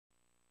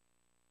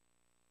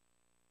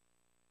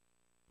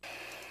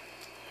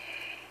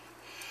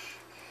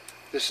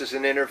This is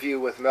an interview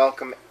with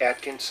Malcolm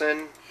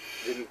Atkinson,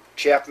 the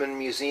Chapman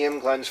Museum,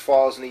 Glens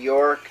Falls, New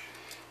York.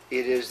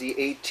 It is the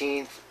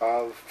 18th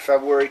of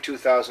February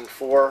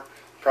 2004,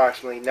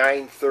 approximately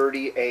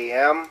 9:30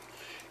 a.m.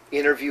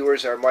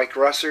 Interviewers are Mike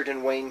Russert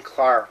and Wayne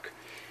Clark.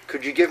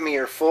 Could you give me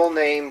your full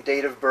name,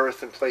 date of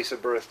birth, and place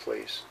of birth,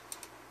 please?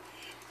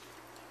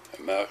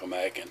 Malcolm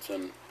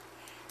Atkinson,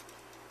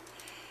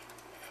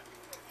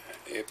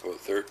 April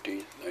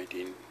 13th,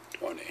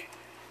 1920.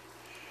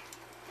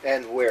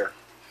 And where?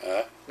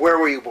 Huh? Where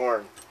were you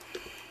born?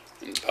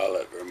 In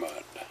Pawlet,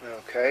 Vermont.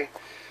 Okay.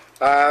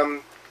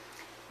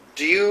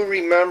 Do you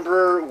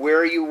remember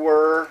where you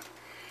were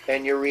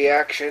and your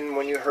reaction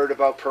when you heard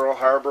about Pearl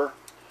Harbor?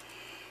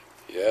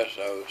 Yes,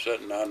 I was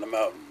sitting on the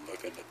mountain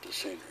looking at the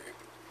scenery.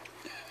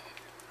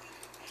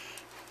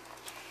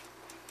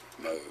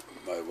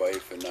 My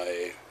wife and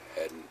I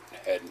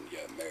hadn't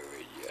got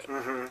married yet.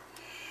 Mm-hmm.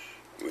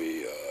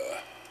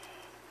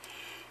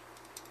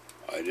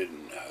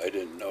 I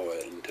didn't know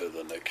it until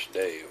the next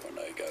day when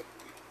I got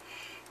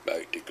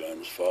back to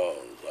Glens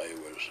Falls.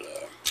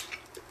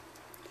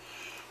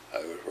 I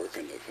was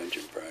working at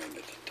Infantry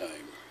at the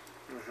time,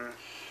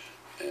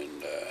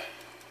 and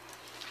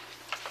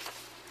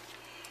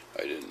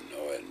I didn't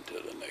know it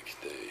until the next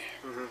day.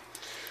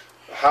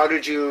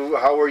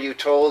 How were you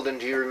told, and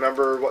do you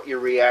remember what your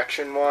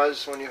reaction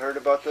was when you heard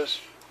about this?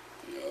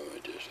 You know,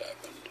 it just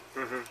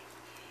happened.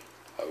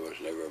 I was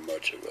never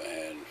much of a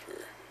hand for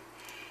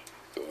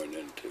going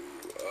into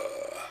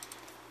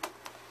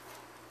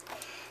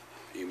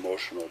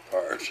emotional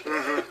parts.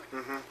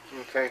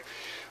 Okay.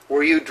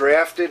 Were you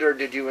drafted or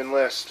did you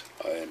enlist?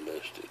 I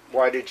enlisted.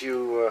 Why did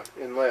you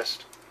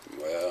enlist?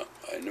 Well,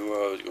 I knew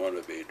I was going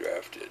to be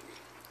drafted,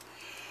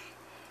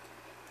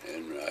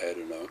 and I had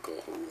an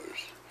uncle who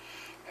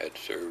had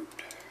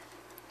served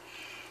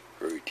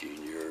for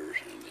 18 years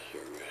in the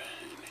service,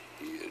 and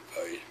he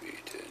advised me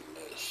to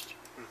enlist.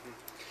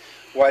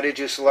 Why did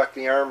you select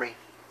the Army?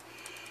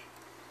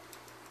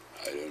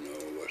 I don't know.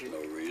 There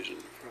was no reason.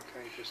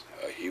 Okay, just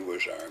He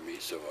was Army,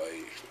 so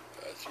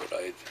that's what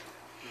I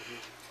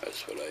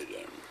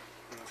done.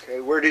 okay.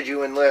 Where did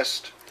you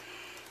enlist?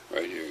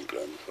 Right here in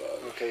Glens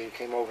Falls. Okay, you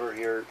came over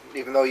here.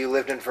 Even though you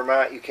lived in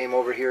Vermont, you came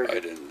over here. I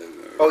didn't live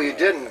in Vermont. Oh, you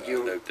didn't? I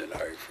lived in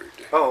Hartford.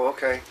 Oh,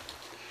 okay.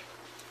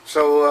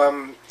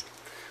 So,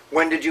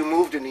 when did you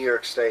move to New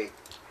York State?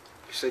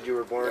 You said you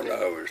were born When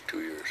I was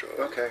 2 years old.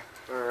 Okay,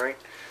 all right.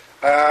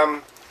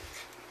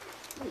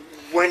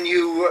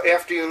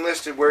 After you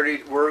enlisted,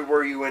 where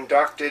were you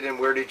inducted, and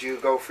where did you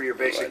go for your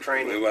basic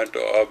training? We went to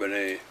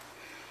Albany,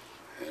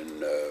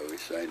 and we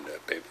signed the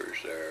papers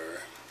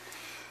there,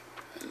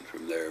 and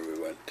from there we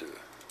went to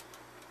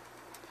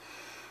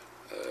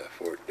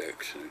Fort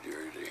Dix, New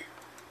Jersey.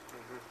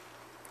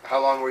 How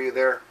long were you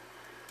there?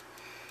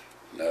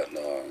 Not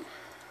long.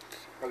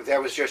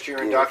 That was just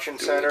your induction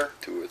center?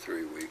 2 or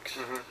 3 weeks.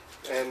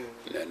 And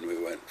then we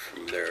went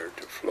from there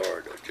to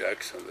Florida,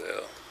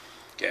 Jacksonville,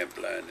 Camp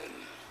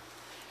Landon.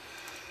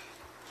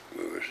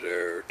 We was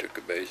there, took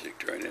a basic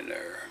training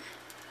there.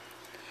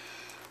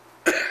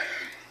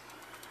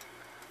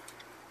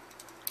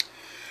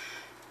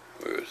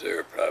 We was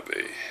there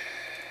probably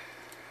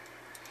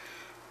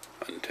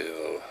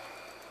until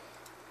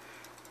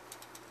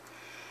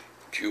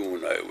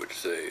June, I would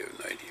say, of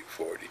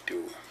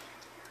 1942.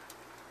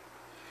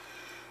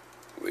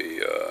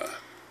 We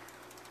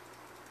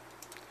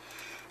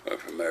went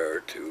from there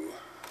to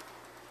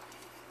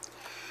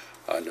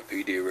on the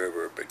PD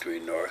River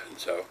between North and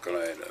South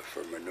Carolina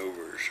for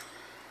maneuvers,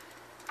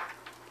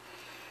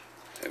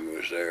 and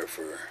was there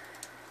for,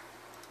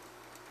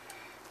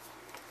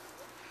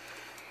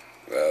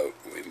 well,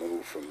 we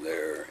moved from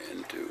there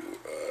into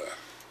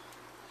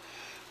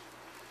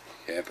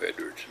Camp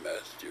Edwards,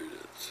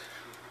 Massachusetts.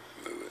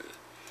 We was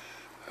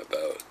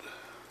about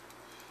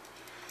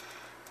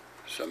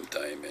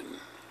sometime in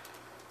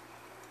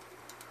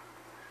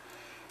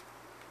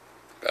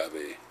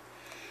probably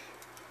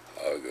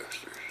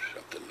August or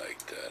something like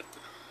that.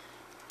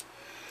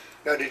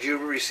 now, did you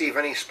receive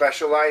any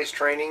specialized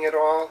training at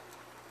all?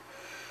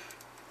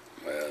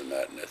 Well,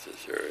 not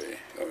necessarily.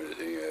 The only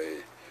thing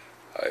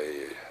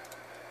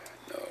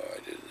no, I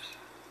didn't.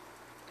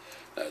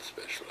 Not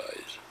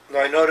specialized.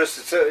 Now, I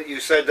noticed you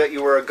said that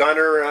you were a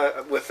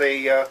gunner with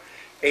a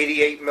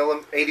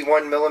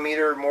 81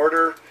 millimeter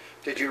mortar.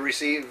 Did you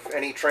receive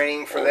any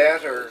training for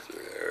that, or?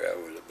 That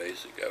was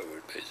basic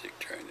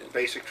training.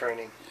 Basic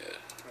training. Yes.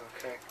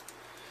 Okay.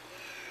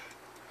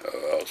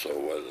 Also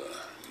was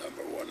a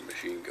 #1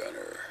 machine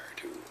gunner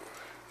to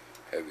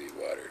heavy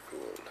water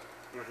cooled.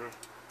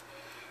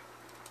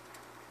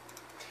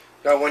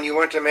 Now, when you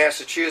went to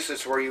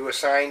Massachusetts, were you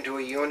assigned to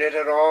a unit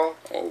at all?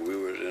 Oh, we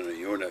was in a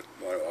unit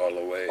all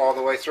the way. All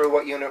the way through?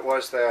 What unit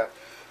was that?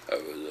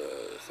 That was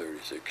a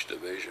 36th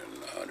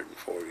Division,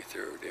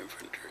 143rd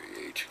Infantry,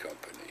 H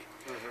Company.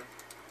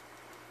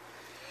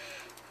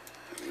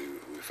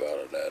 We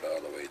followed that all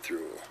the way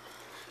through.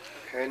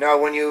 Okay. Now,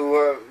 when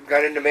you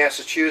got into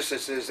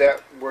Massachusetts, is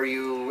that where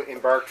you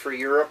embarked for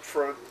Europe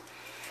from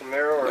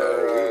there, or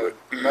No,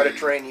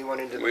 Mediterranean? You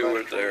went into the we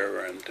Mediterranean? were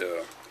there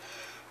until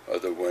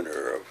of the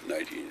winter of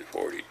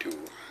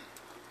 1942.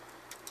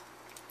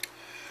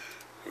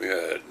 We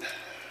had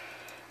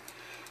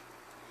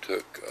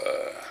took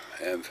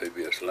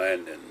amphibious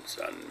landings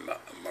on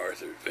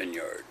Martha's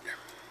Vineyard.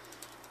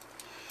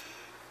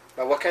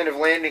 Now, what kind of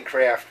landing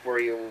craft were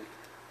you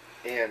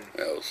in?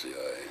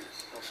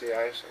 LCIs.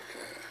 LCIs,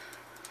 okay.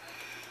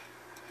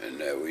 And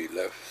we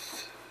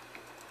left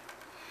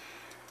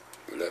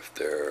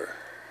there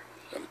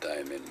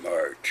sometime in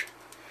March.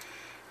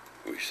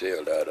 We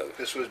sailed out of...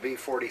 This was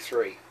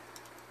B-43?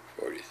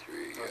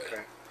 43, yes.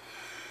 Okay.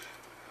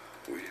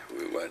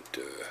 We went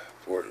to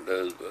Port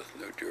Elizabeth,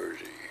 New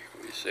Jersey.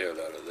 We sailed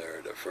out of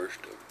there the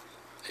 1st of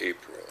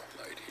April,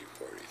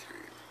 1943.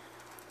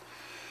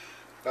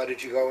 Now,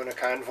 did you go in a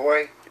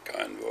convoy? The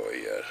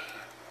convoy, yes.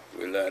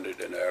 We landed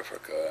in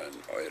Africa and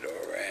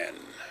Iran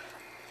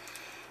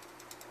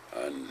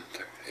on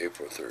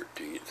April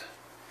 13th,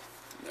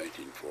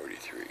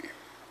 1943.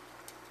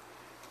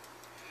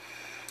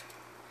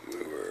 We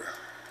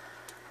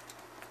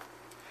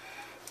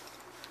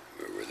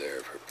were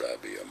there for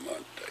probably a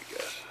month, I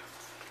guess.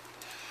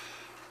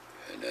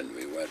 And then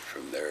we went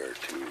from there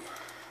to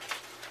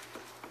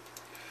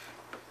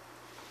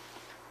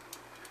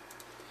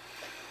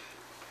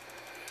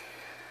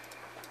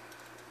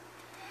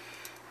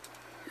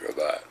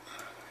Rabat,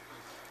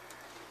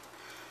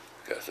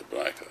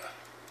 Casablanca.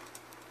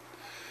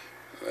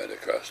 We went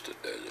across the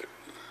desert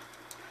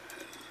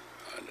and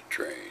on a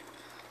train.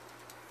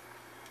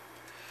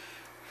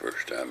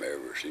 First time I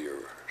ever see a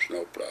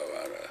snowplow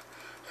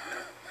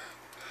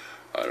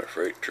on a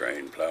freight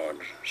train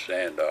plowing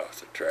sand off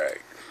the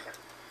track.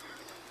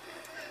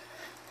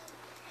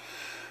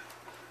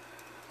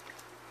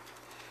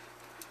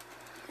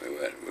 We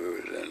was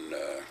in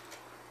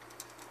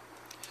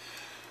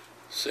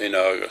St.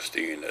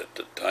 Augustine at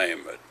the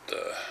time at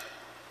the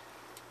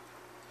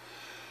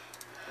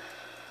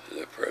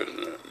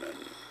president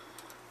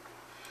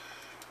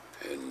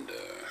and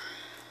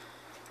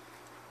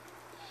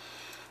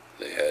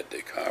they had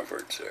the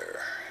conference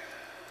there.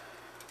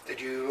 Did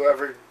you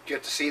ever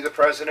get to see the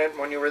president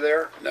when you were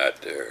there?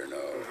 Not there,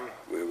 no.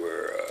 We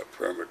were a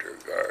perimeter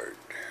guard.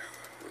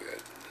 We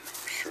had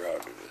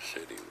surrounded the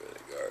city with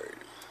a guard.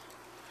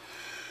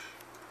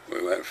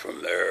 We went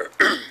from there.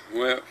 we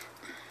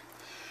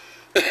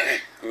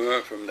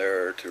went from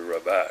there to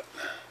Rabat,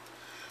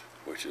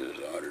 which is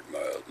 100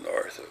 miles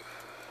north of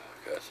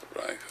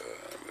Casablanca,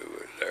 and we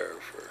were there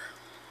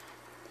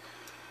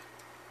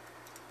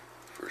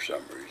for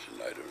some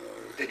reason, I don't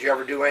know. Did you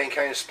ever do any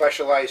kind of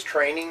specialized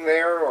training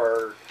there,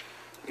 or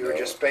you were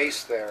just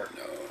based there?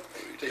 No.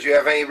 Did you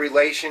have any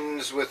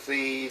relations with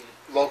the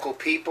local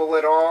people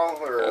at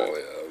all? Or? Oh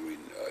yeah,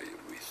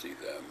 we see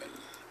them, and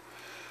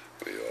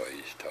we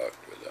always talk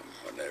with them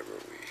whenever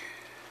we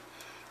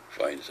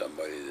find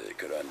somebody that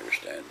could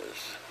understand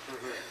us.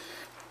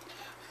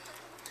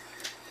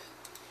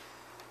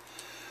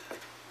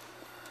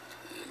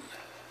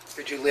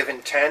 Did you live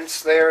in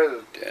tents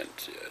there?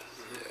 Tents, yes.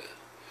 Yes.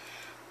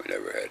 We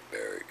never had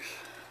barracks.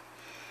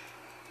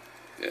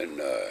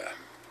 And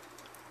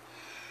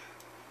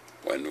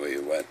when we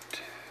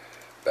went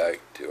back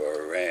to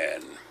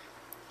Iran,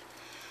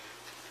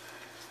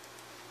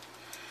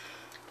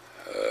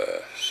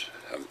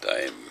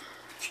 sometime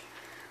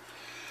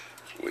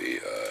we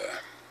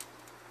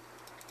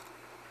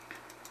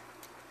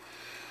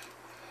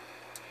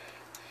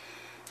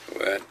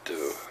went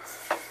to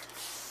a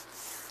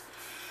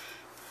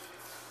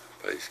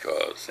place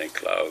called St.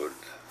 Cloud.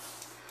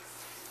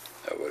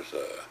 That was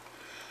a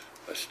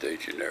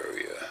staging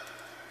area.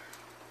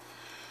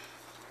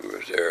 We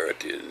was there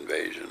at the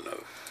invasion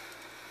of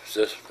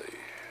Sicily.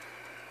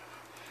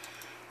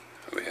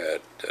 We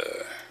had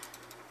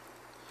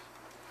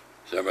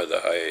some of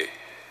the high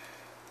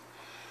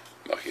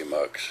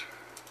mucky-mucks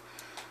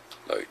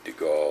like de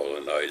Gaulle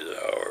and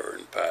Eisenhower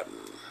and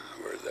Patton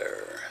were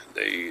there.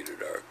 They ate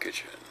at our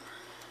kitchen.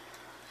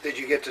 Did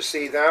you get to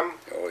see them?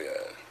 Oh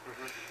yeah.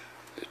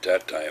 At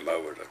that time I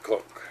was a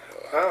cook. So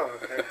Oh,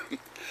 okay.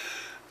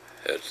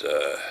 it's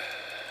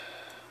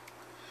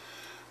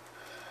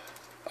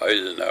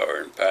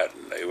Eisenhower and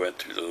Patton, they went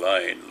through the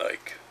line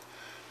like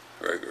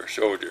regular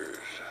soldiers.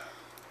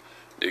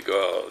 De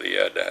Gaulle, he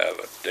had to have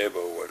a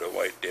table with a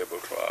white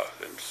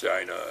tablecloth and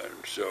china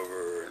and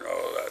silver and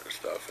all that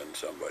stuff, and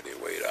somebody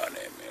wait on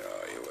him, you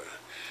know. He was,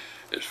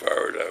 as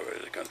far as I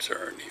was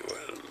concerned, he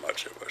wasn't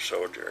much of a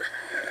soldier.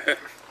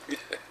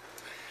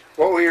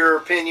 What were your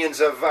opinions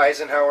of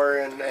Eisenhower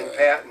and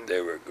Patton? They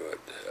were good.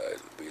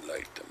 We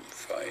liked them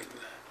fine.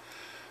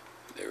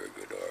 They were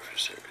good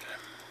officers.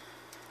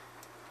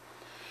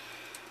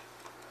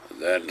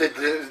 Then,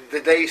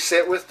 did they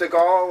sit with de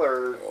Gaulle,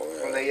 or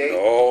when they ate?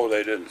 No,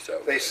 they didn't sit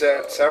with They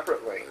sat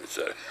separately.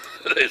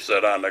 They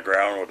sat on the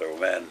ground with the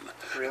men.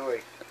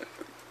 Really?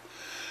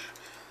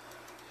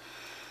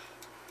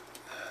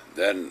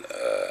 Then,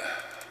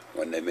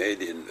 when they made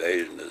the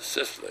invasion of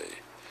Sicily,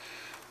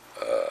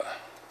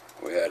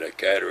 we had a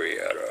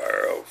cadre out of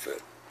our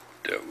outfit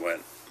that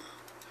went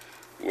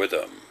with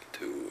them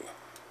to,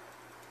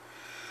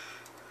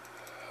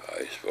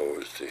 I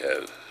suppose, to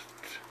have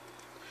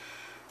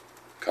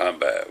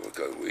combat,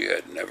 because we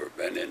had never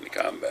been in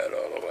combat,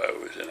 although I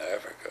was in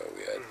Africa.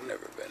 We had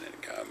never been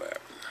in combat.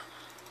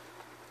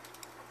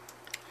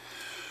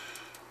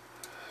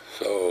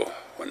 So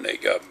when they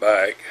got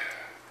back,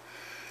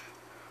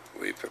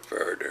 we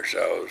prepared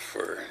ourselves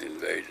for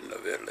invasion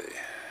of Italy.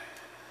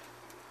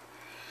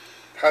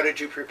 How did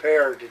you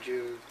prepare? Did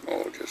you?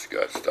 Oh, just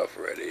got stuff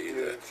ready.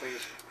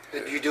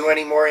 Did you do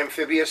any more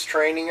amphibious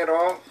training at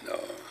all? No,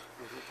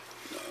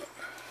 no.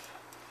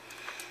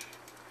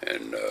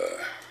 And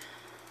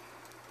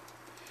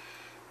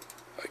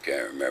I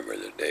can't remember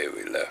the day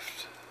we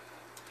left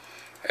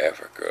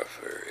Africa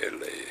for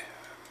Italy,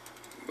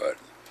 but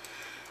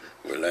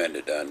we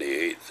landed on the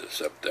 8th of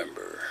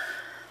September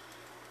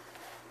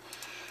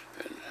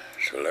in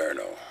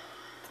Salerno.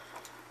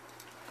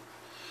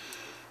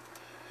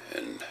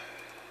 And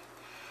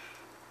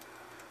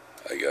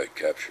I got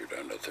captured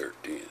on the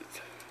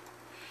 13th.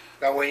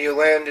 Now, when you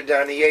landed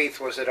on the 8th,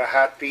 was it a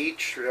hot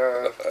beach?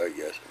 I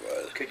guess it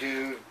was. Could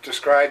you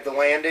describe the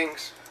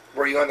landings?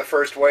 Were you on the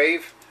first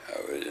wave? I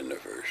was in the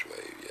first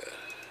wave, yes.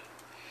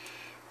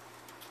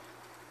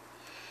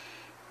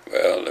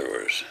 Well, there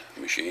was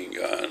machine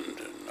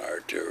guns and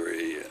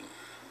artillery and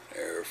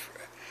Air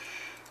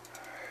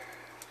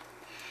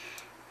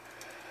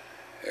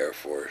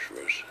Force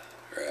was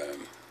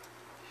around.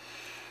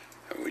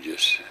 And we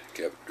just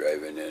kept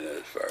driving in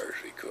as far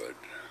as we could.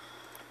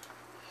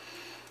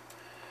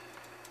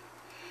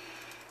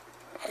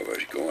 I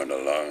was going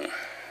along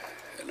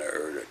and I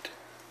heard it.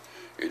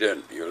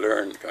 You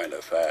learn kind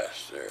of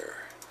fast there.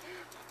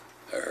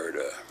 I heard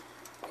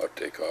what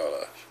they call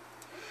a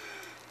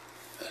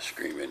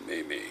screaming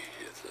Mimi.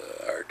 It's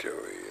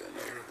artillery, and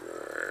they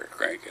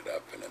crank it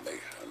up and it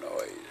makes a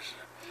noise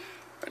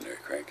when they're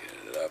cranking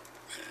it up.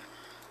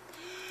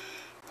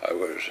 And I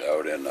was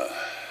out in a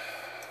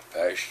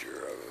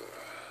pasture of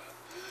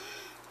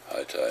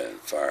a Italian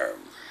farm,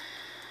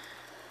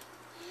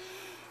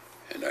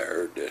 and I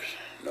heard this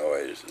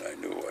noise and I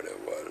knew what it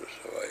was,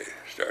 so I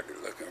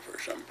started looking for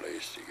some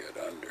place to get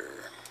under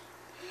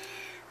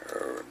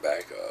or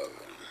back of.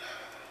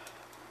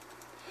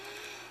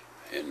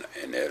 And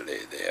in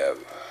Italy they have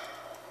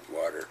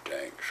water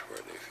tanks where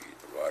they feed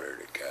the water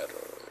to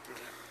cattle,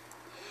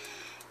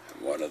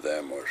 and one of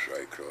them was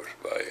right close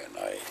by, and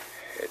I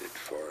headed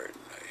for it,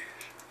 and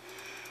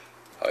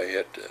I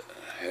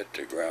hit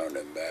the ground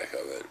in back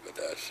of it, but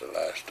that's the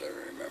last I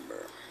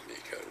remember,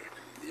 because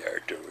the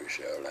artillery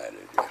shell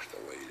landed just a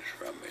ways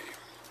from me,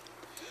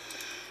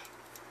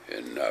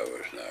 and I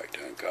was knocked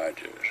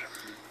unconscious.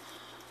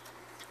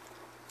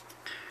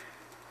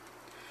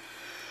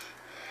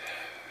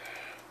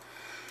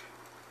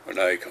 When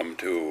I come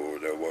to,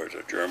 there was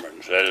a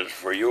German says,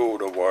 "For you,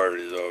 the war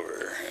is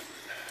over." And,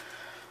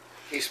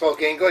 he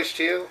spoke English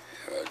to you?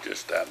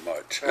 Just that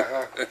much.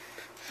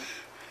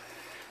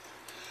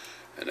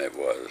 And it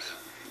was.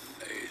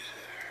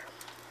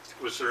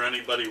 Was there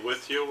anybody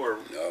with you, or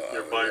No,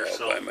 you're I by was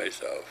yourself? all by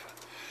myself.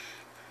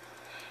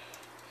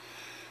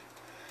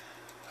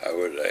 I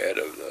was ahead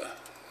of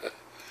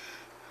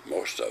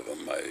most of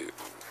them. I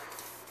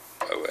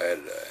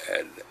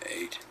had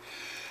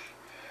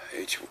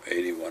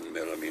 81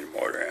 millimeter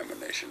mortar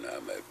ammunition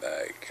on my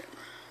back,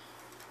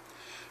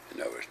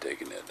 and I was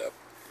taking it up.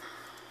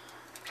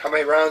 How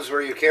many rounds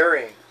were you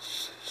carrying?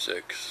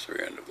 6,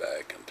 3 in the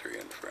back and 3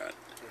 in front.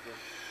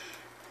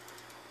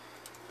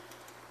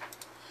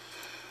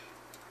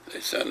 They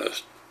sent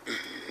us.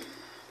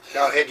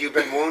 Now, had you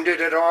been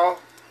wounded at all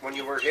when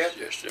you were hit?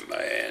 Just in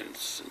my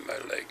hands and my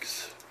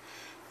legs.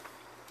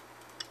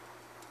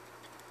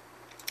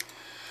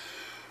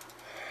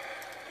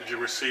 Did you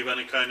receive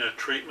any kind of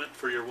treatment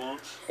for your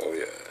wounds? Oh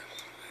yes.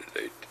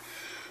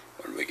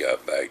 When we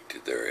got back to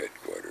their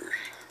headquarters,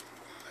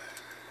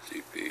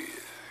 CP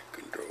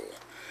control,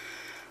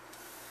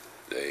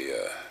 they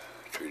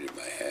treated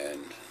my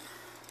hands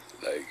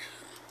and legs,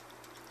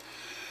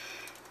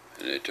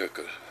 and they took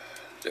us.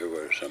 There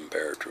were some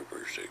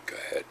paratroopers that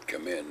had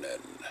come in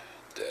that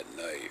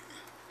night.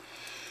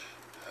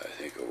 I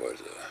think it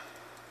was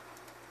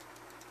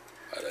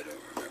I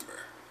don't remember.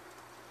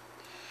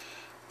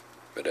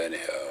 But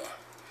anyhow,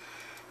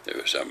 there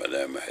were some of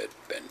them had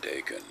been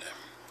taken.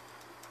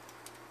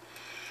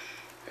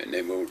 And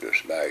they moved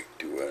us back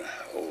to an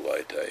old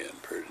Italian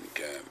prison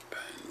camp,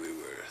 and we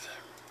were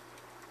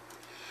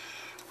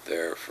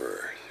there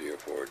for 3 or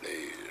 4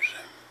 days.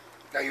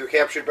 Now, you were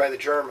captured by the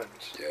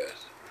Germans?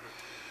 Yes.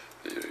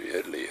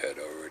 Italy had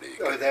already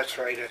Oh, that's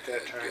right, at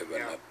that time,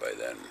 given up by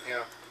then.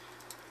 Yeah.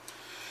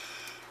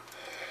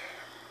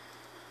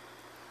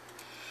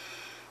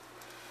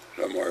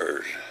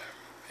 Somewhere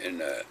in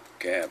that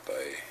camp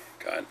I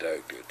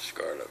contacted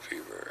scarlet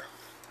fever.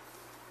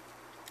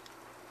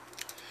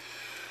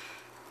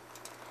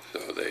 So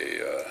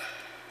they,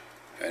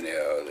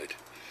 anyhow,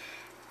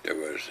 there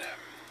was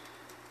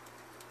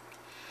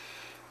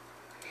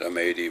some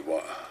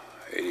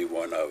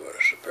 81 of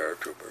us, the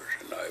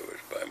paratroopers, and I was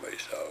by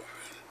myself.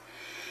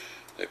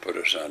 And they put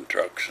us on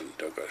trucks and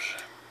took us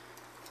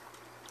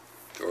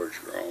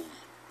towards Rome.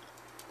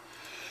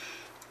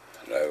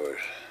 And I was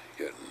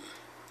getting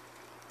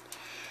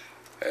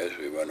as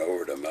we went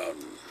over the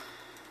mountain,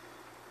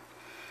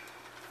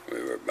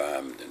 we were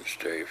bombed and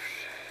strafed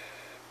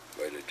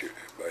by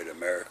the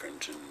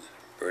Americans and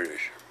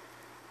British.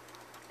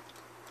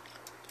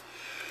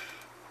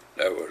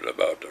 That was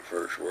about the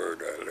first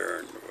word I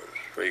learned was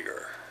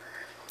Flieger.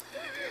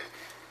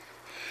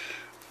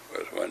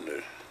 Was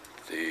when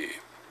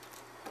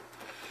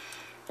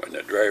when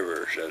the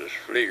driver says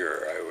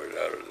Flieger,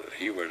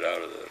 he was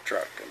out of the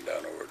truck and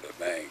down over the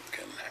bank,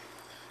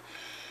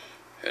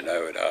 and I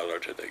would holler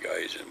to the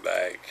guys in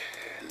back,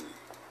 and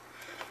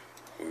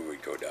we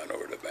would go down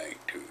over the bank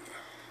too.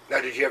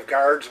 Now, did you have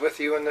guards with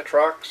you in the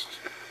trucks?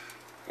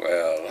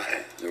 Well,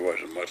 there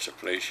wasn't much a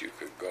place you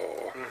could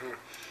go. Mm-hmm.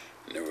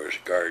 And there was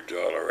guards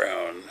all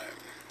around,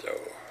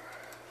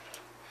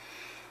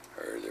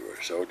 or there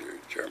were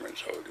soldiers, German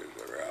soldiers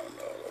around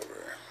all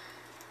over.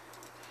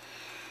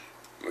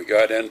 We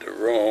got into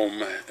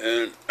Rome,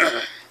 and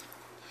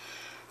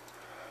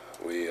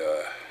we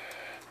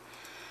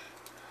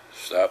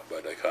stopped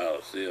by the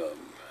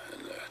Colosseum,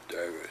 and the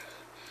driver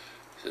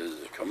says,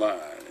 "Come on,"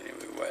 and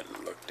we went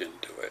and looked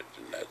into it,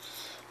 and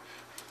that's,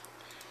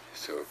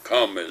 so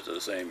 "come" is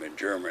the same in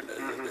German as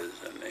Mm-hmm. it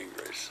is in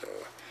English,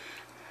 so.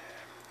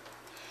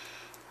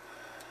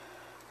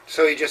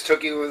 So he just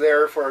took you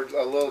there for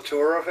a little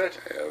tour of it?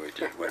 Yeah, we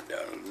just went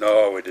down.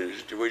 No, we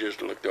didn't. We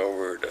just looked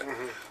over the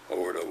Mm-hmm.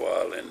 over the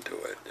wall into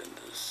it and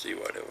to see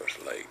what it was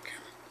like.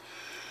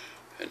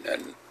 And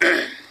then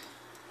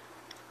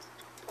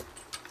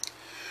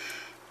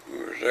we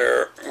were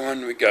there.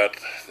 When we got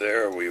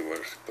there, we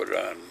was put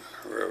on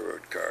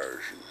railroad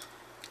cars,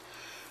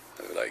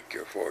 and like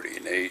your 40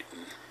 and 8,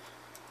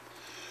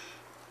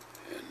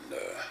 and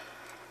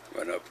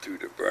went up through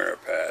the Brenner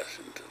Pass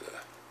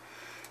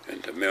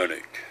into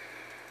Munich.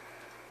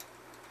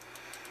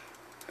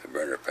 The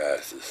Brenner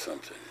Pass is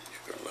something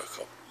you can look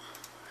up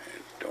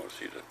and don't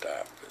see the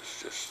top.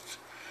 It's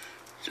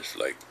just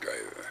like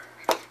driving.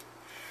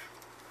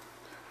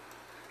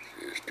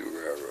 Just 2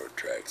 railroad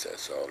tracks.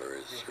 That's all there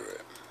is to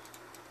it.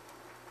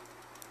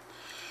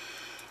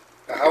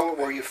 How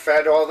were you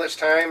fed all this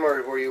time,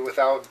 or were you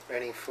without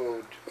any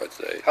food? What's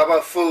that? How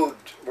about food?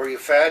 Were you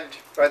fed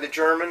by the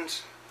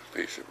Germans? A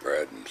piece of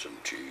bread and some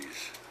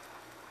cheese.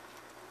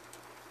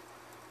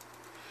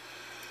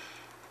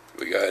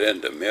 We got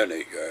into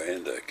Munich,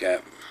 into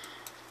Camp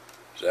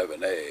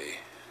 7A,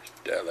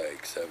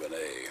 Stalag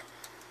 7A.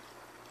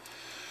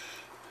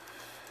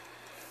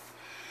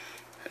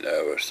 And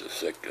I was so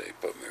sick they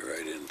put me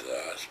right into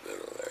the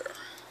hospital there.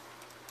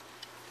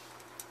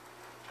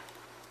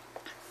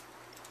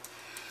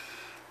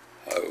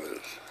 I was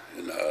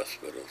in the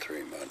hospital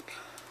 3 months.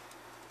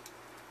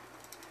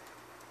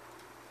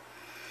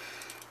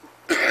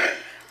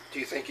 Do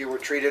you think you were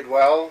treated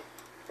well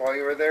while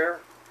you were there?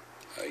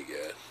 I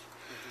guess.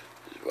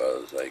 As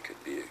well as I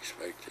could be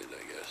expected,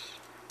 I guess.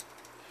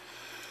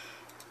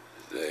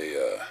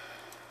 The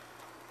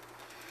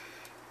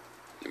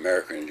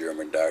American and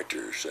German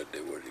doctors said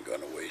they weren't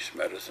going to waste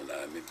medicine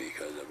on me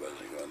because I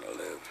wasn't going to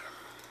live.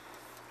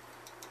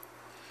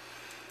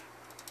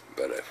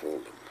 But I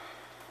fooled them.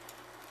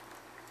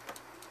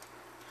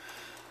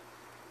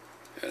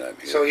 And I'm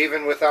here. So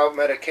even without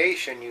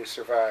medication, you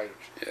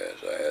survived?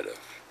 Yes,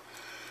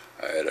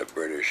 I had a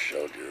British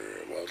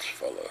soldier, a Welsh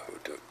fellow, who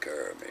took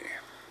care of me.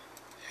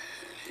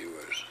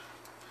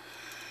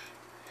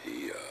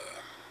 He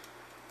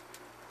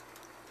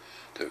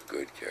took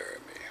good care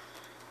of me.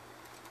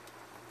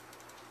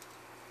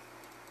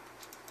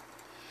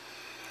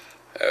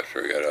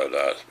 After I got out of the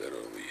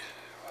hospital,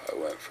 I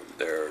went from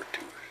there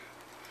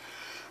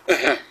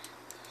to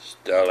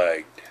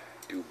Stalag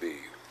 2B,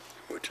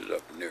 which is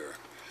up near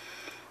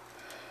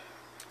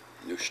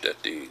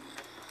Neustedt,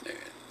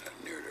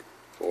 near the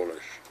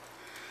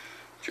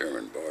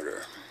Polish-German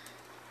border.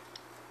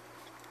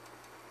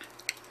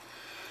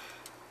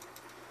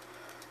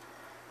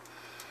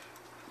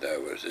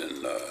 That was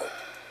in the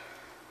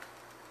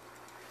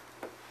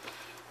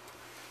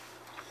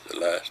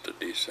last of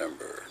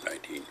December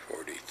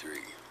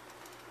 1943.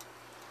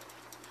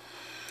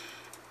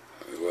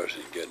 We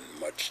wasn't getting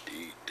much to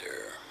eat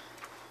there.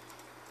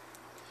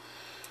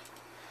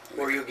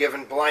 Were you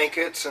given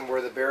blankets, and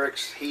were the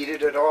barracks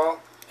heated at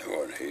all? They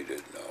weren't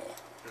heated, no.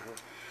 Mm-hmm.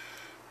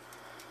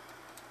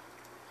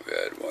 We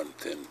had one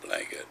thin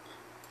blanket.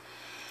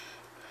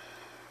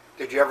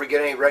 Did you ever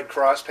get any Red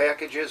Cross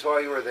packages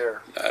while you were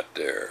there? Not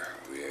there.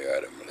 We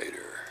had them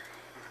later.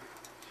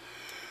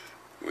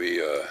 We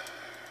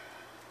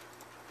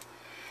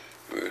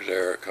was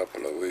there a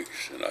couple of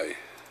weeks, and I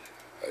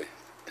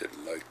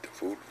didn't like the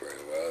food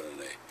very well, and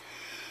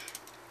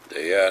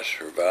they asked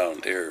for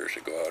volunteers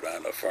to go out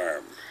on the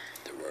farm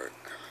to work.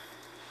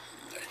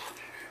 And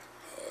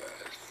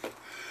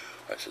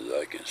I said,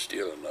 I can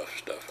steal enough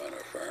stuff on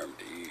a farm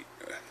to eat.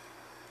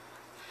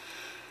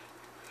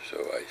 So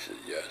I said,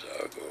 yes,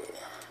 I'll go.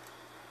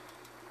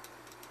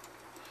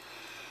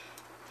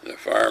 The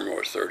farm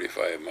was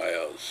 35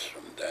 miles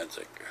from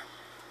Danzig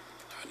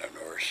on the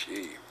North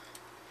Sea.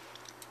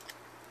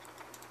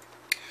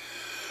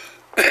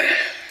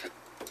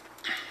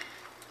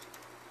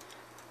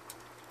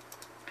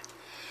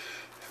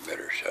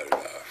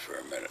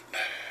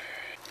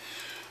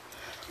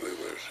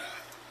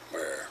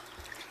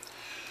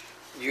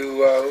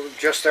 you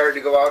just started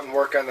to go out and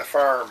work on the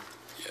farm.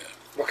 Yeah.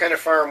 What kind of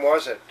farm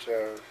was it?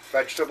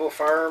 Vegetable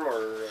farm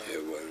or?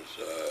 It was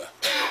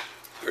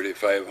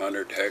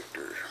 3,500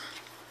 hectares.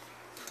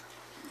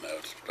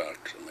 That's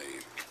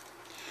approximately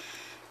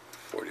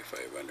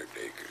 4,500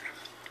 acres.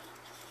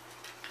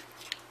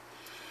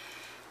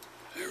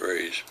 They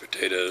raised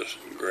potatoes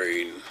and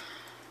grain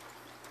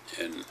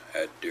and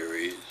had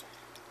dairies.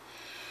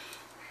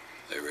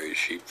 They raised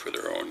sheep for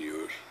their own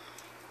use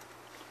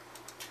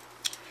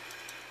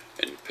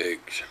and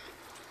pigs.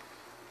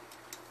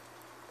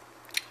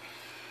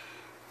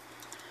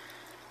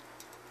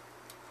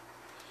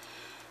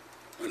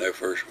 When I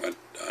first went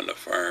on the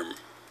farm,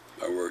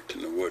 I worked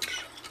in the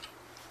woods,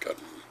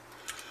 cutting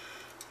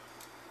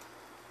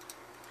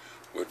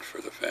wood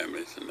for the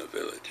families in the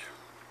village.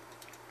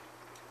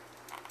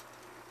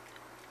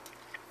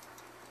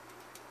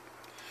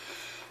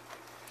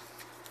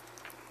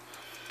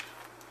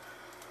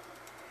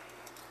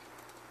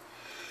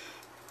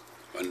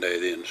 One day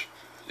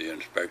the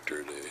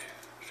inspector, the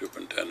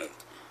superintendent,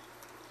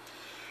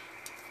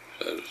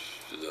 says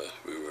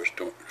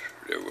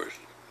there was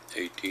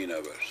 18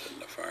 of us in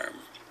the farm.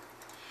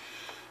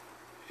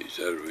 He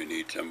said we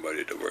need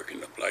somebody to work in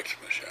the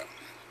blacksmith shop.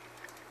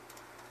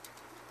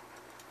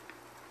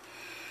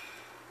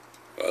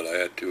 Well, I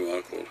had two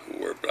uncles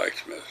who were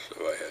blacksmiths,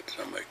 so I had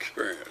some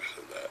experience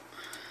of that.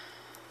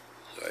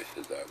 So I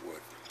said I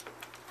would.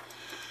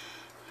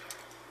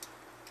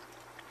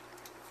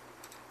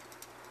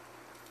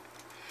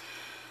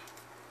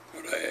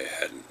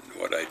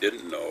 What I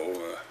didn't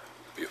know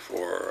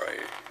before I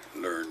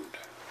learned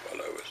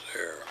while I was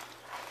there,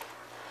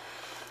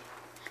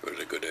 it was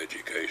a good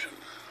education.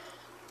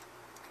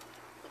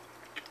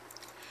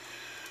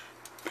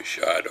 We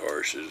shod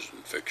horses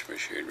and fixed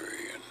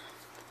machinery and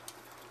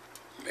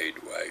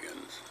made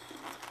wagons.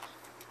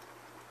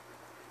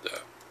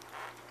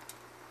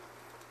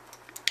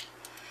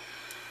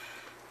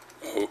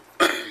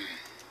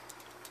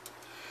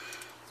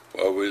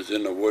 While we was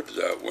in the woods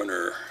that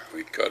winter,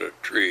 we cut a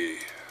tree,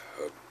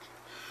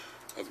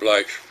 a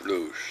black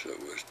spruce that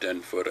was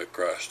 10 foot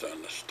across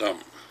on the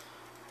stump.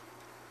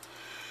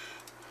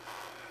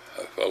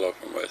 A fellow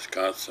from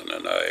Wisconsin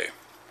and I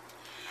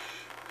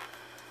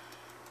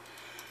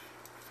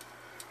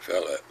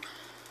fell it.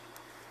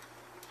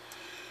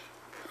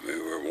 We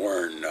were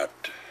warned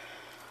not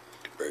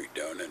to break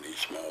down any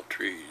small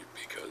trees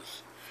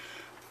because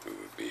we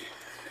would be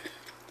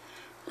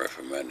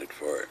reprimanded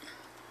for it.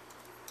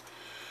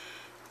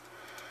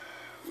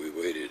 We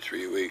waited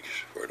 3 weeks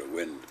for the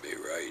wind to be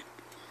right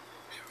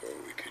before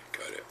we could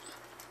cut it.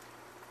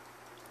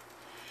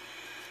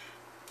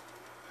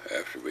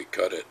 After we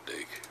cut it,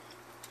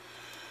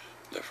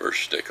 the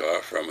first stick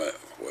off from it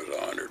was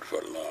 100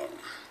 foot long.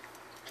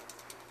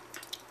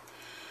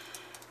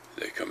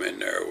 They come in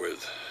there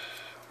with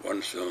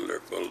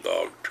 1-cylinder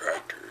bulldog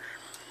tractors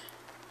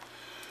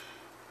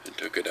and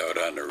took it out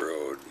on the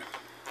road,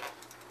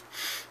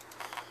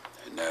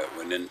 and that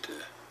went into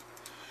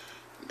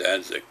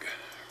Danzig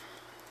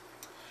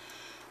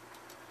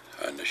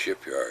on the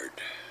shipyard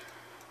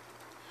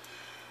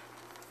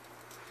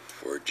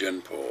for a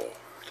gin pole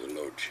to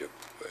load ship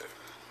with.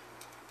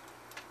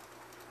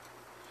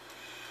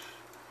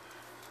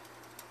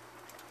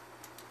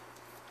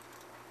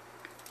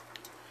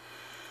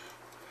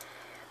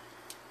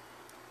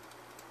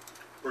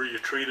 Were you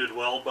treated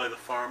well by the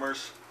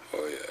farmers?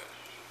 Oh yes,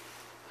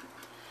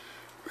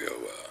 real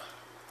well.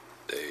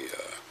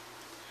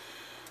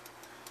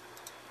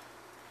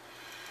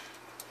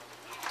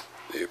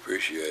 They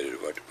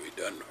appreciated what we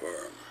done for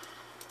them.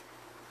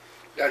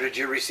 Now, did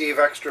you receive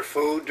extra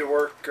food to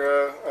work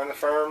on the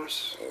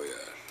farms? Oh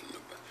yes,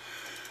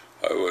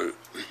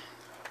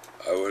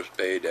 I was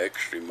paid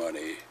extra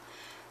money.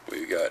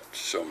 We got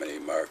so many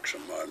marks a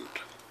month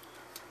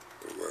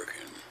for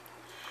working.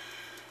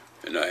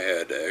 And I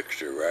had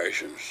extra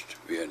rations to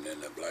being in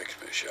the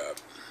blacksmith shop,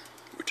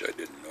 which I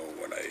didn't know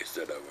when I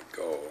said I would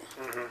go.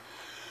 Mm-hmm.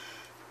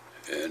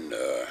 And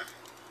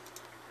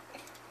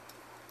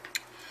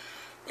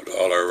but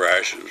all our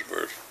rations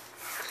were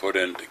put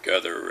in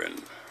together,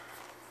 and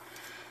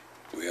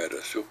we had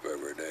a soup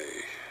every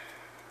day,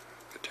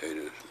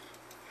 potatoes and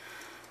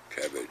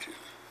cabbage and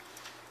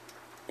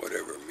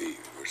whatever meat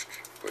was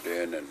put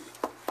in and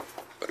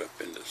put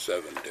up into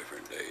 7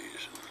 different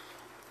days.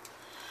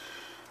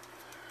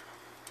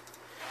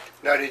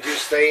 Now, did you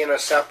stay in a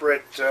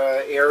separate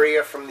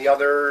area from the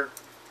other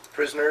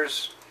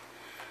prisoners?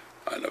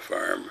 On the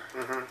farm?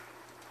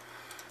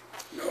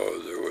 Mm-hmm. No,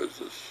 there was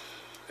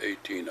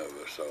 18 of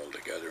us all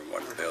together in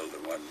one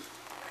building,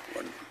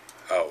 one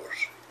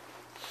house.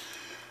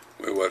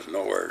 We wasn't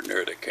nowhere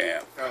near the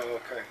camp. Oh,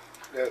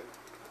 okay.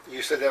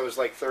 You said that was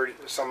like 30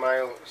 some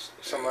miles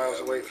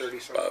away, 30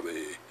 some.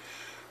 Probably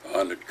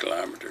 100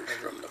 kilometers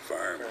from the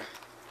farm. Okay.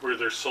 Were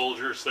there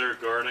soldiers there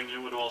guarding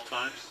you at all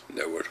times?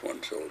 There was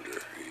one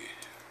soldier.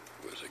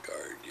 He was a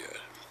guard, yes.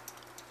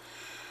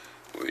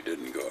 We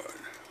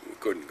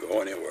couldn't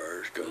go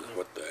anywhere because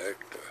what the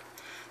heck?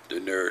 The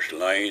nearest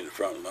line, the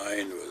front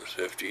line, was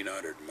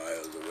 1,500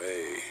 miles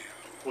away.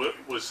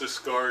 Was this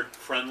guard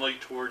friendly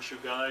towards you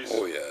guys?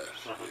 Oh yes,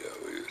 yeah.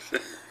 We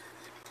was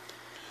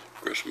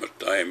Christmas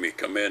time. He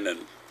come in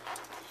and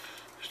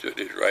stood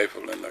his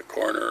rifle in the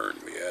corner,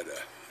 and we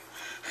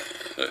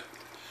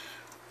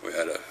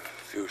had a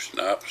few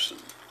schnapps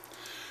and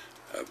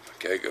a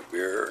keg of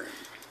beer,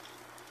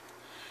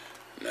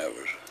 and that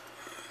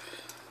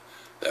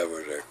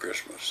was our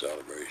Christmas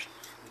celebration.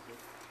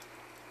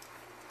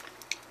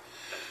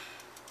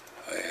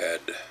 I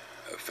had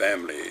a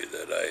family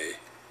that I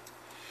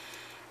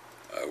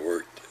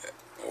worked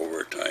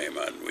overtime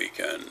on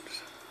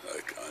weekends,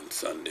 like on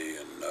Sunday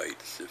and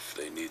nights if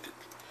they needed.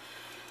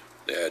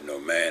 They had no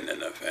man in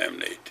the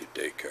family to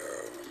take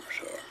care of them,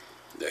 so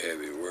they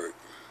heavy work.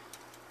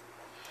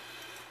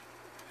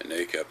 And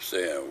they kept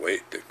saying,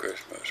 wait till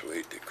Christmas,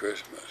 wait till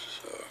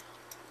Christmas. So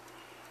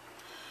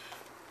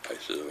I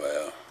said,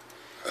 well,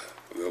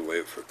 we'll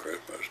wait for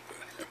Christmas,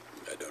 but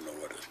I don't know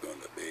what it's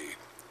going to be.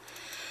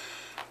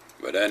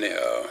 But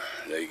anyhow,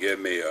 they give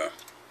me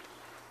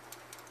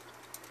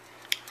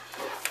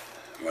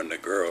when the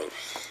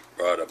girls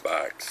brought a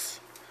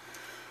box,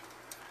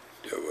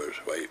 there was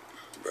white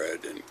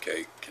bread and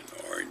cake and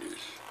oranges,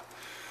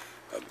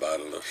 a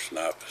bottle of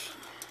schnapps,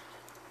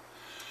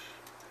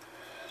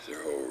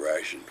 their whole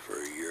ration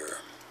for a year.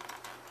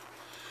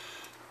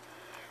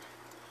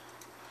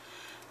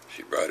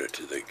 She brought it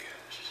to the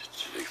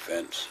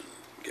fence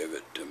and gave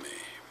it to me.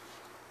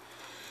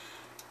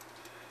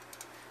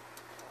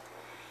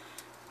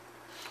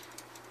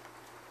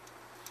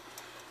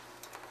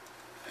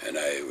 And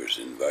I was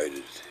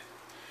invited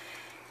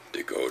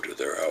to go to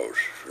their house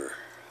for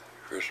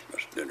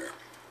Christmas dinner.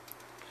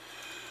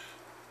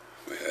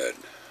 We had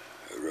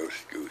a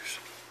roast goose.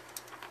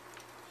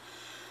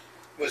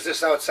 Was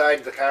this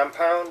outside the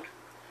compound?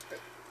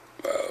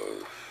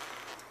 Well,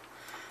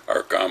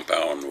 our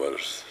compound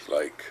was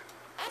like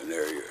an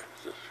area,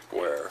 a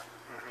square,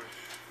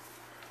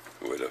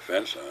 with a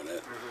fence on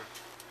it.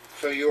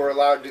 So you were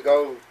allowed to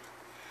go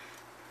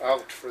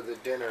out for the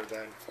dinner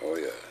then? Oh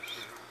yes,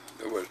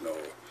 there was no.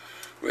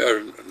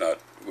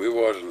 We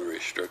wasn't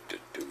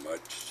restricted too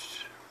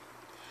much.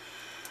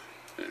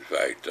 In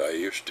fact, I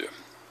used to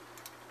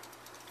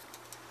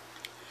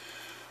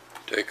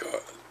take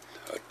a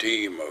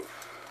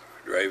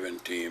driving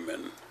team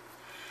and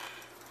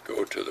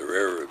go to the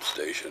railroad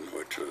station,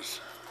 which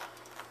was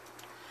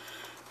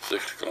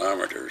 6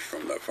 kilometers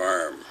from the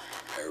farm,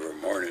 every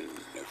morning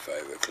at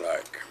 5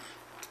 o'clock,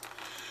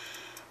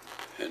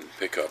 and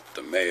pick up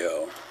the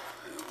mail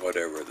and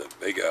whatever the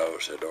big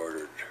house had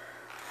ordered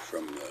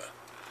from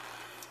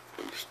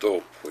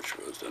Stope, which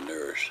was the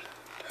nearest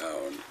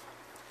town,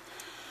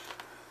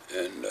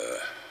 and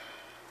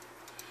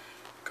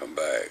come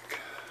back.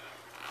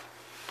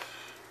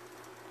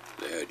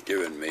 They had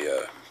given me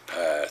a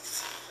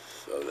pass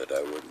so that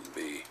I wouldn't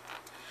be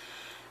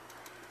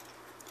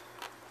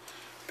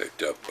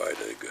picked up by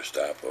the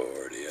Gestapo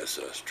or the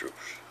SS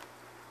troops.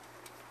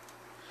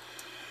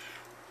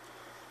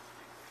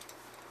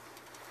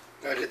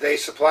 Now, did they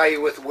supply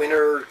you with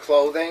winter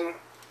clothing?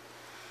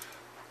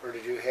 Or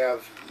did you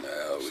have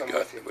some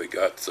with you? We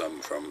got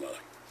some from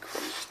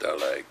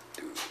Stalag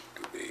to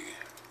be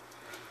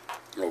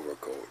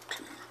overcoats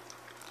and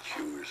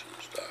shoes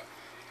and stuff.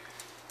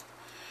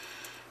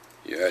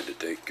 You had to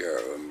take care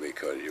of them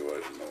because there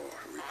wasn't no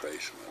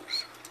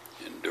replacements.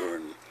 And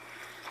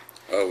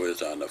while we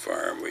was on the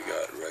farm, we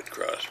got Red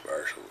Cross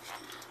parcels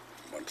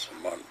once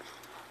a month.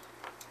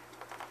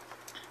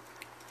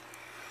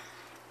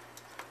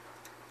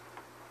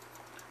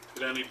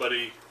 Did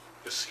anybody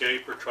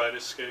escape or try to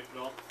escape at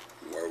all?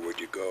 Where would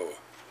you go?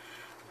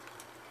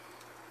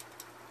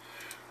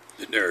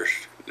 The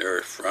nearest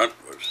front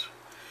was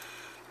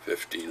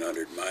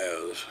 1,500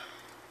 miles.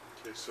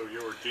 Okay, so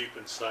you were deep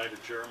inside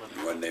of Germany.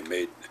 And when they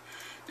made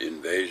the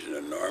invasion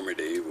of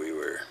Normandy, we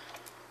were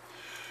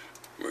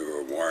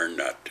warned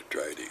not to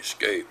try to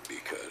escape,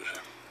 because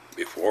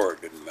before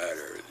it didn't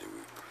matter.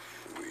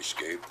 If we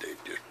escaped,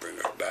 they'd just bring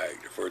us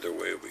back. The further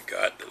away we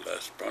got, the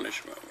less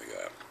punishment we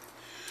got.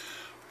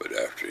 But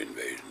after the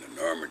invasion of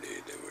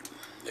Normandy, they would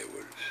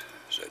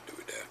said that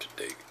we'd have to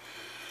take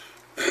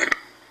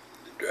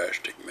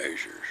drastic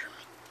measures.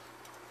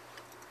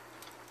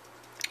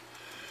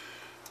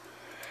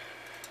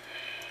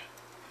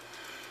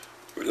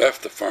 We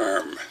left the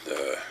farm.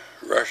 The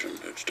Russians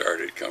had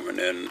started coming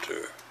in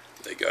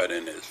they got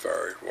in as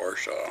far as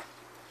Warsaw.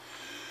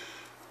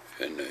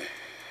 And the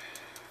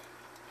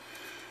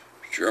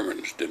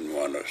Germans didn't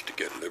want us to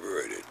get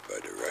liberated by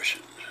the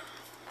Russians,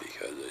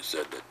 because they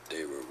said that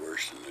they were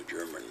worse than the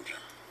Germans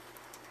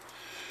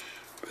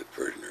with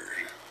prisoners,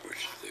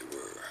 which they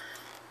were.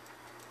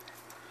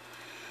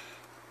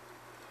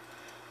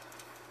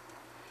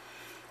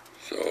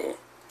 So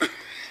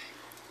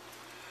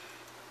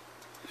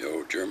the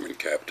old German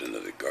captain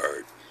of the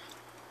guard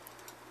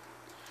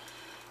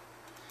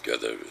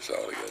gathered us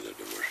all together.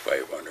 There was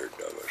 500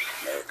 of us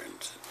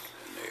Americans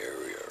in the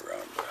area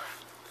around the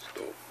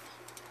stove.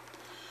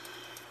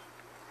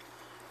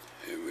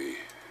 And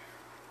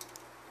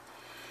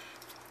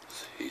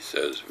he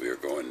says we are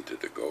going to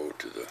go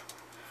to the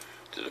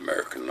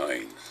American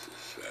lines.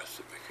 fast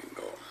as we can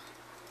go.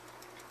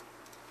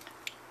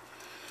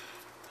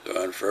 So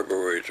on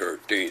February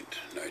 13th,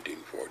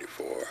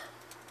 1944,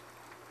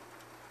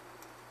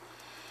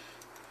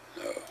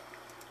 no,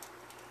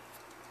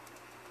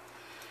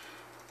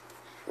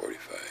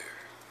 45,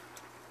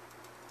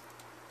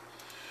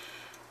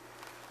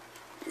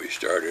 we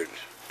started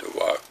to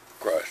walk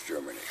across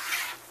Germany.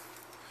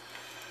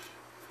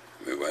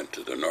 We went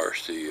to the North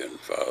Sea and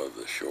followed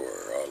the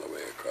shore all the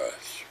way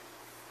across.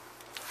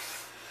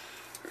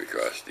 We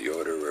crossed the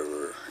Oder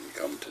River and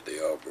come to the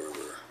Elbe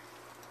River.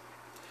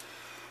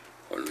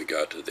 When we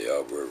got to the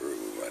Elbe River,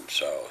 we went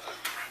south.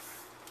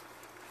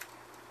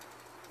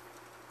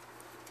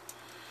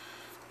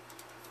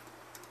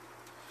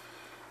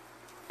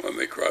 When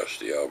we crossed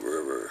the Elbe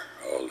River,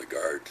 all the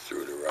guards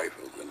threw their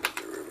rifles into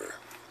the river.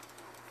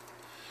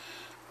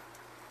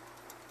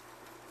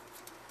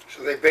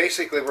 So they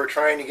basically were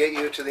trying to get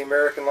you to the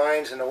American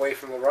lines and away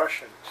from the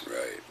Russians.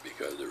 Right,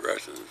 because the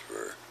Russians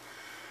were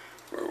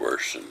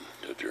worse than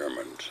the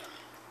Germans.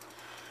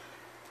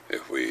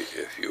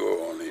 If you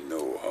only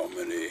knew how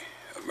many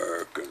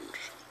Americans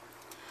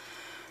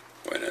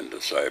went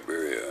into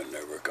Siberia and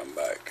never come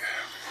back,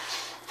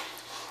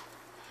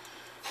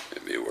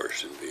 it'd be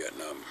worse than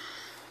Vietnam.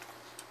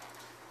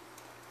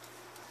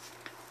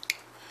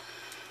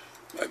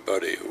 My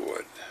buddy,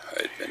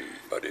 I'd been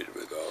buddied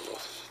with all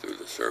through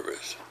the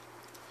service,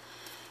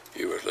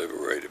 he was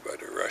liberated by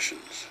the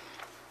Russians,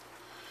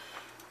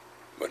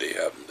 but he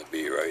happened to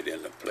be right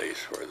in the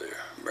place where the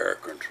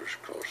Americans was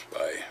close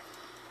by,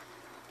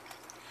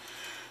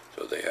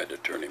 so they had to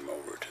turn him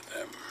over to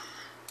them.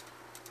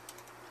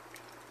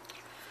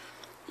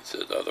 He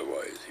said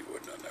otherwise he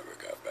wouldn't have never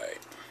got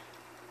back.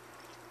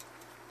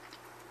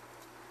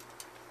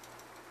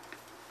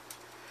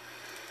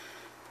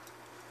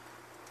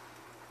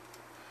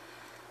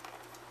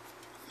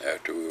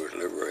 After we were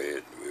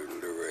liberated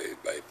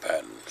by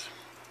patents.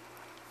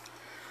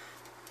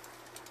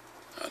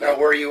 Now,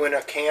 were you in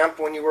a camp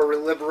when you were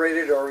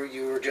liberated, or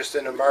you were just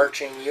in a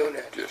marching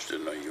unit? Just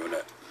in a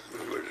unit. We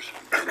were just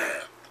in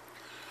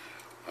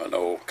an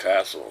old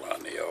castle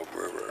on the Elbe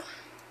River.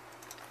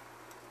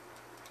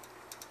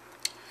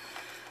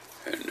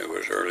 And it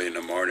was early in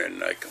the morning,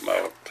 and I come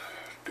out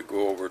to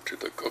go over to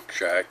the cook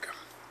shack.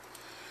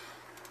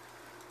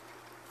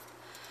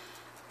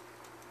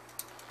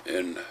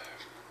 And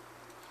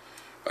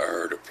I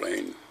heard a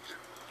plane,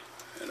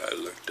 and I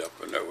looked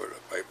up, and there was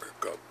a Piper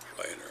Cub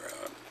flying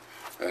around.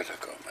 I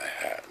took off my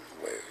hat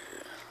and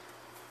waved.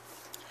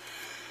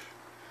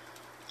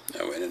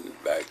 I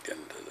went back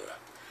into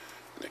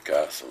the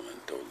castle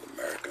and told the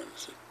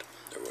Americans that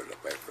there was a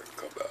Piper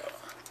Cub out.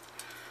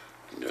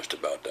 And just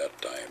about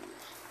that time,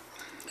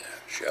 the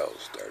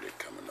shells started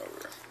coming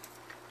over.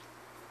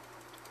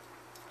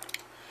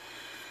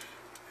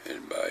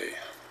 And by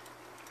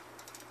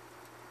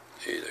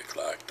 8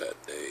 o'clock that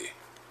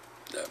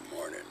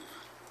morning,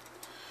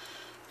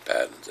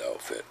 Patton's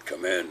outfit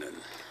come in,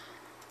 and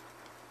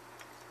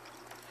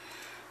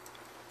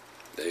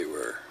they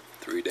were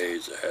 3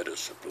 days ahead of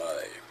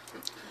supply.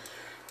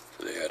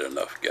 So they had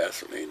enough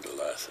gasoline to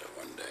last it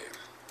one day.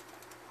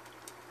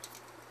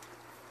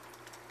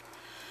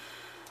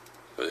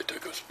 So they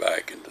took us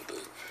back into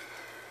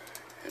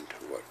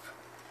what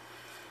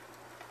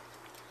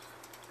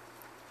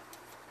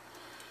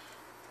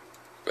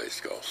place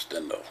called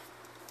Stendal.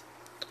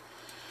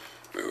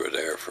 We were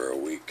there for a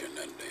week, and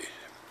then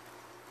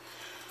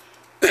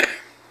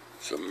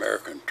some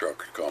American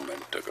trucks come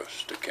and took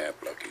us to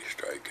Camp Lucky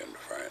Strike in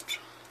France.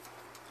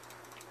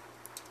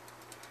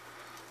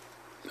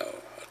 No,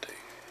 I'll tell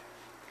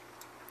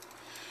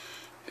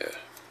you.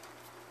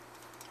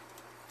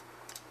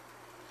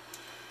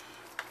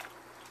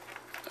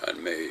 Yeah.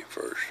 On May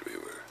 1st,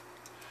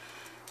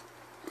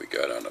 we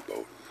got on a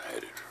boat and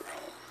headed for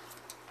home.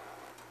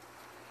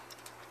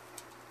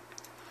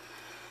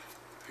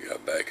 We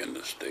got back in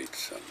the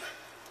States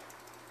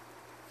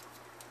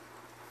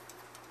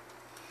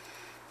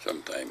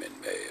sometime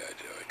in May.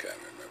 I can't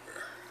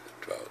remember, the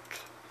 12th,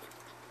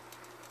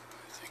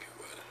 I think it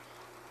was.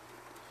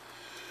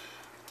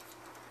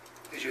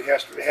 Did you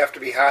have to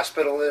be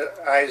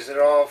hospitalized at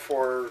all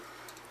for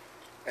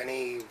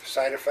any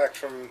side effects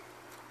from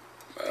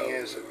being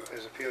as a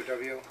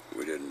POW?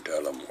 We didn't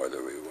tell them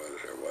whether we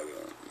was or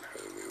wasn't,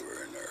 because we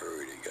were in a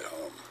hurry to get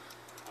home.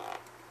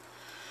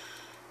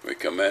 We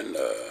come in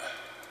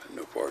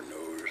Newport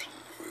News,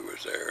 and we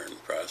was there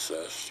and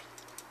processed.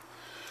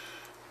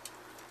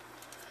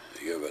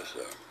 They give us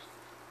a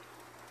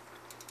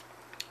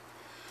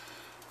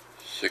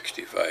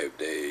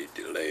 65-day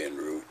delay en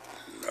route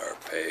in our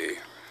pay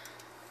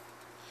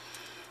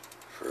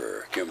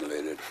for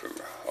accumulated from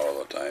all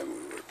the time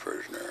we were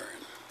prisoner.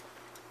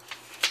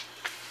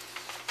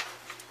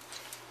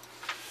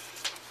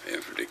 And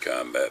infantry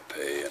combat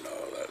pay and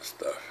all that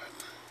stuff.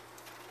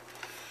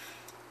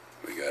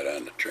 We got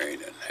on the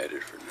train and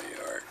headed for New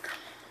York.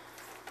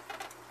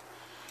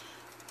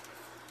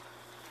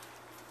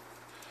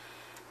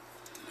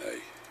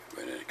 I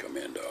went in, come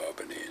into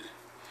Albany,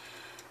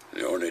 and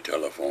the only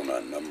telephone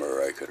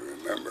number I could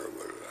remember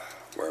was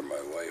where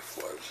my wife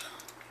was.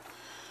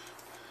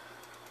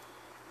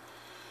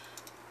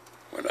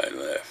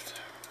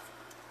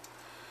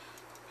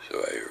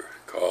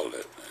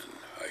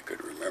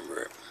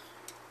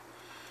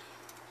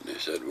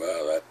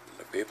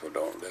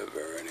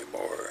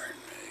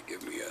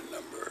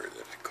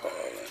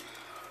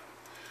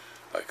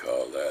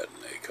 that,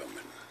 and they come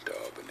in to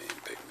Albany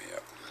and pick me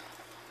up.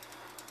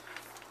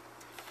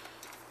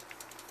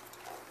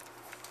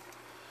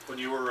 When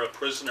you were a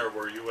prisoner,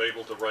 were you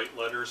able to write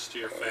letters to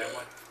your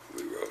family? Yeah,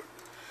 we wrote.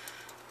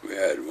 We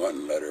had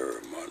one letter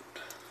a month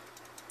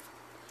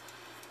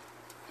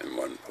and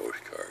one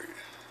postcard.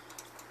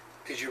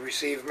 Did you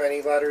receive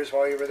many letters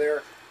while you were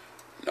there?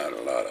 Not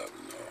a lot of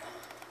them, no.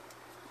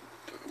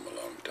 Took them a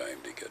long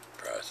time to get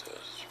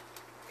processed.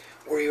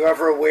 Were you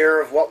ever aware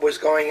of what was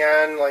going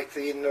on, like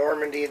the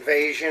Normandy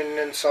invasion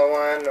and so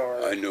on,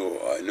 or? I knew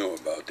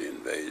about the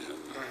invasion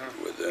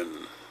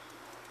within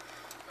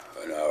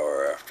an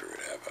hour after it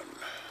happened.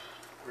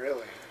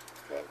 Really?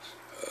 Close.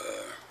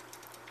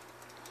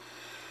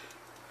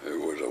 There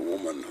was a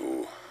woman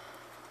who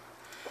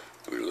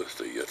used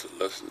to get to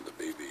listen to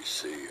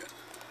BBC,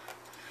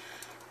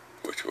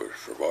 which was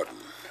verboten.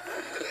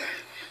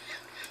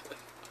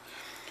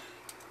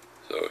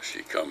 So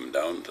she come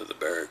down to the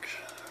barracks,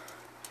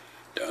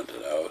 down to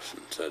the house,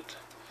 and said,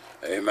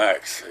 "Hey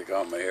Max, they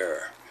got me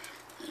here."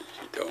 And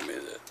she told me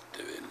that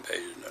the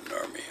invasion of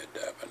Normandy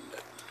had happened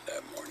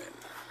that morning.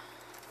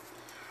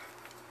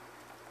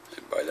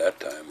 And by that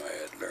time I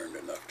had learned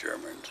enough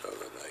German so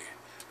that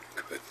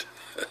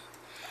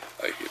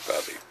I could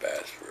probably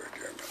pass for a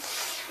German.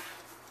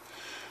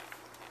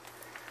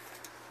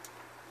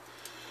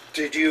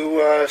 Did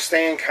you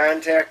stay in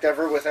contact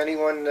ever with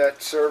anyone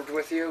that served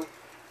with you?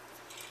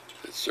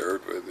 That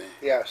served with me?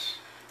 Yes.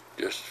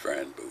 Just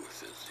Fran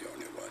Booth is the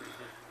only one.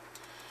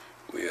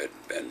 We had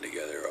been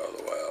together all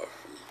the while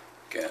from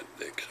Camp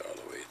Dix all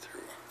the way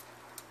through.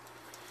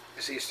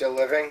 Is he still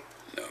living?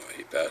 No,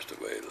 he passed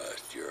away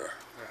last year.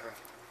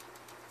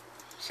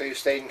 So you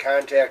stayed in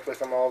contact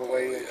with him all the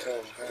way Yes.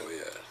 until... Oh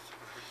yes.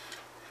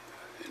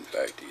 In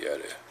fact, he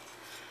had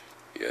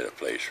a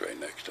place right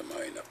next to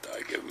mine up there.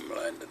 I gave him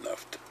land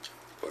enough to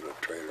put a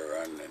trailer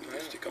on, and he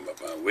used to come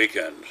up on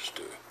weekends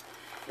to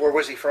Where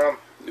was he from?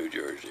 New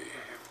Jersey.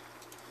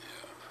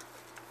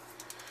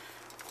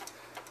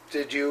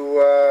 Did you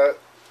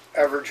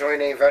ever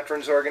join any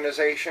veterans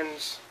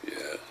organizations?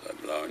 Yes, I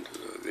belonged to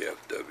the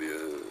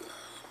VFW.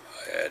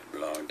 I had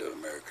belonged to the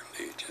American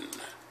Legion.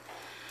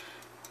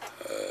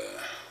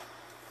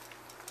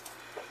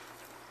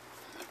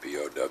 The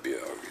POW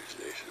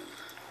organization.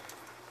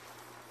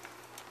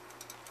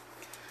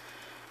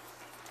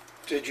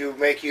 Did you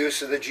make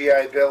use of the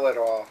GI Bill at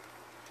all?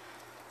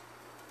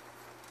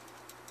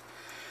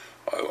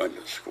 I went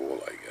to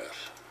school, I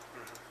guess.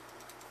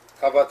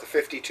 How about the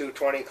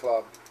 5220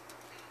 Club?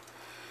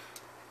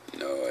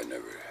 No, I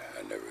never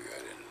got into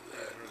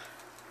that.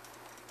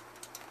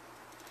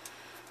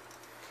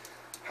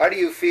 How do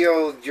you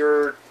feel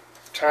your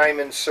time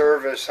in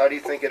service, how do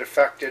you think it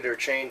affected or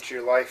changed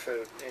your life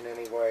in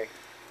any way?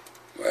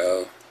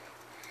 Well,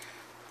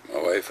 my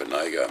wife and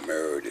I got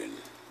married in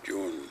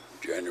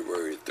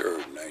January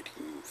 3rd,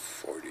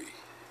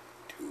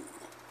 1942.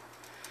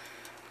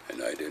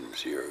 And I didn't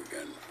see her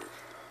again for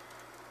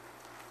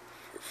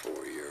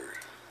 4 years.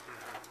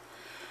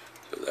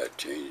 So that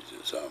changed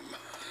it some.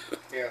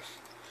 Yes.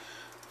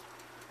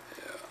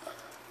 Yeah.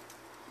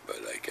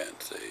 But I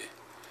can't say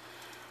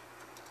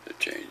it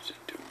changed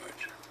it too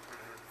much.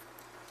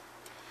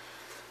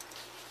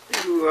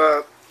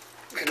 You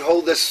can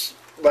hold this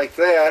like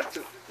that.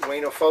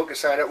 Wayne will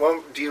focus on it.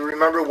 Well, do you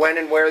remember when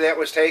and where that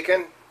was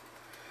taken?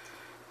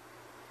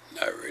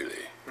 Not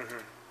really.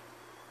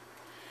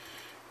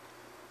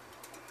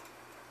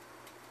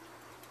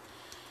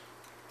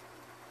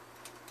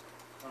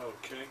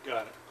 Okay,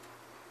 got it.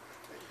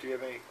 Do you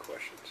have any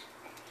questions?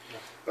 No.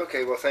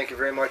 Okay, well, thank you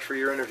very much for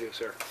your interview,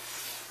 sir.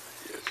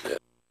 Yes, yes.